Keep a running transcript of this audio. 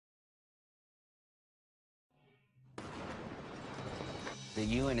The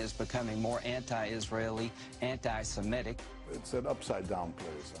UN is becoming more anti-Israeli, anti-Semitic. It's an upside-down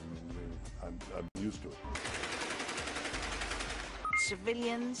place. I mean, I'm used to it.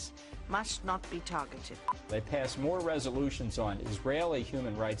 Civilians must not be targeted. They passed more resolutions on Israeli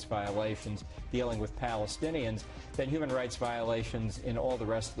human rights violations dealing with Palestinians than human rights violations in all the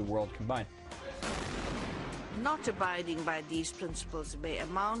rest of the world combined. Not abiding by these principles may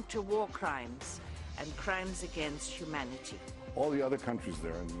amount to war crimes and crimes against humanity. All the other countries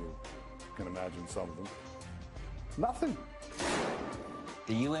there, and you can imagine some of them, nothing.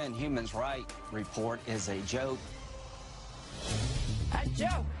 The UN Human Rights Report is a joke. A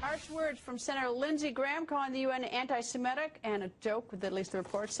joke. Harsh words from Senator Lindsey Graham calling the UN anti-Semitic, and a joke with at least the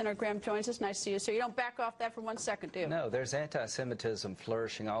report. Senator Graham joins us. Nice to see you, sir. You don't back off that for 1 second, do you? No, there's anti-Semitism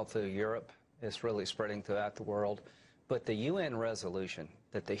flourishing all through Europe. It's really spreading throughout the world. But the UN resolution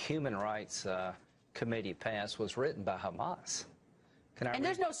that the Human Rights Committee passed was written by Hamas. And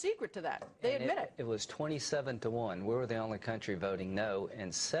there's no secret to that. They admit it. It was 27-1. We were the only country voting no,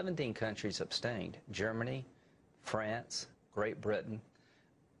 and 17 countries abstained. Germany, France, Great Britain.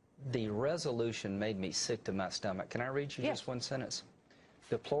 The resolution made me sick to my stomach. Can I read you just one sentence?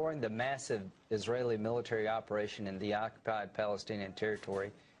 Deploring the massive Israeli military operation in the occupied Palestinian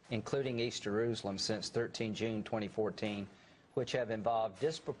territory, including East Jerusalem, since 13 June 2014, which have involved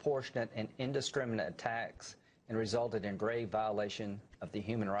disproportionate and indiscriminate attacks and resulted in grave violation of the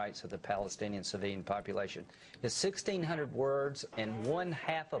human rights of the Palestinian civilian population. It's 1,600 words, and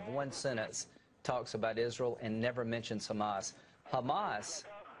 1/2 of one sentence talks about Israel and never mentions Hamas. Hamas,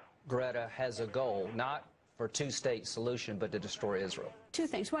 Greta, has a goal, not for two-state solution, but to destroy Israel. Two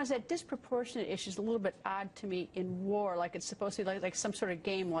things. One is that disproportionate issue is a little bit odd to me in war, like it's supposed to be like some sort of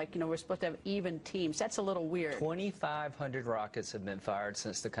game, like, you know, we're supposed to have even teams. That's a little weird. 2,500 rockets have been fired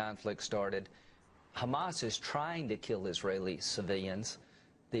since the conflict started. Hamas is trying to kill Israeli civilians.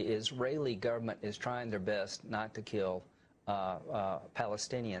 The Israeli government is trying their best not to kill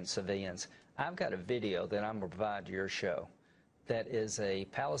Palestinian civilians. I've got a video that I'm going to provide to your show that is a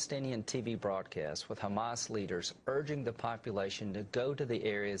Palestinian TV broadcast with Hamas leaders urging the population to go to the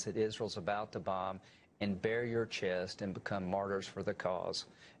areas that Israel's about to bomb and bare your chest and become martyrs for the cause.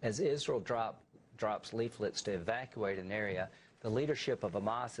 As Israel drops leaflets to evacuate an area, the leadership of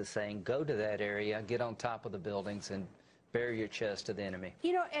Hamas is saying, go to that area, get on top of the buildings, and bare your chest to the enemy.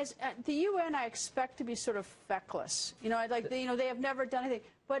 You know, as the UN, I expect to be sort of feckless. You know, you know, they have never done anything.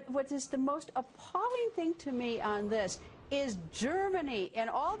 But what is the most appalling thing to me on this is Germany and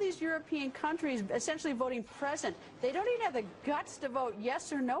all these European countries essentially voting present. They don't even have the guts to vote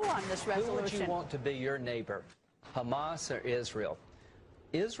yes or no on this resolution. Who would you want to be your neighbor, Hamas or Israel?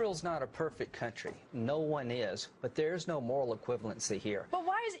 Israel's not a perfect country. No one is, but there's no moral equivalency here. But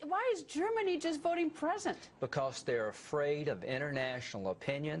why is Germany just voting present? Because they're afraid of international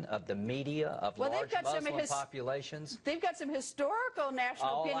opinion, of the media, of large Muslim populations. They've got some historical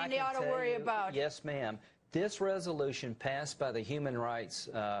national opinion they ought to worry about. Yes, ma'am. This resolution passed by the Human Rights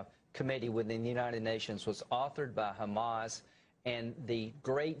Committee within the United Nations was authored by Hamas, and the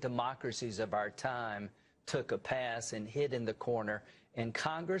great democracies of our time took a pass and hid in the corner, and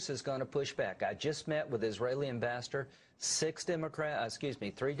Congress is going to push back. I just met with the Israeli ambassador, 3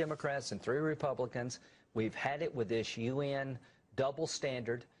 Democrats and 3 Republicans. We've had it with this UN double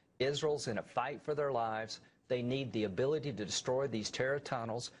standard. Israel's in a fight for their lives. They need the ability to destroy these terror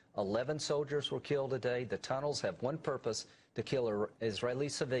tunnels. 11 soldiers were killed today. The tunnels have one purpose, to kill Israeli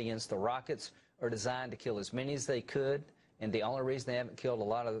civilians. The rockets are designed to kill as many as they could, and the only reason they haven't killed a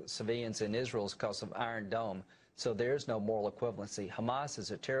lot of civilians in Israel is because of Iron Dome. So there's no moral equivalency. Hamas is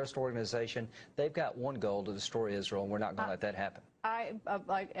a terrorist organization. They've got one goal, to destroy Israel, and we're not going to let that happen.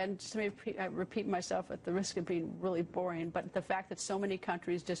 And just I repeat myself at the risk of being really boring, but the fact that so many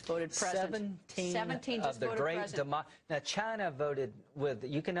countries just voted present. 17 just voted present. Now, China voted with,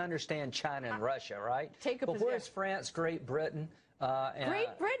 you can understand China and Russia, right? But where's France, Great Britain?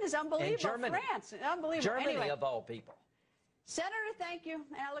 Great Britain is unbelievable. And Germany. France, unbelievable. Germany, anyway, of all people. Senator, thank you.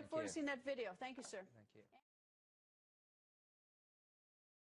 And I look forward to seeing that video. Thank you, sir. Thank you.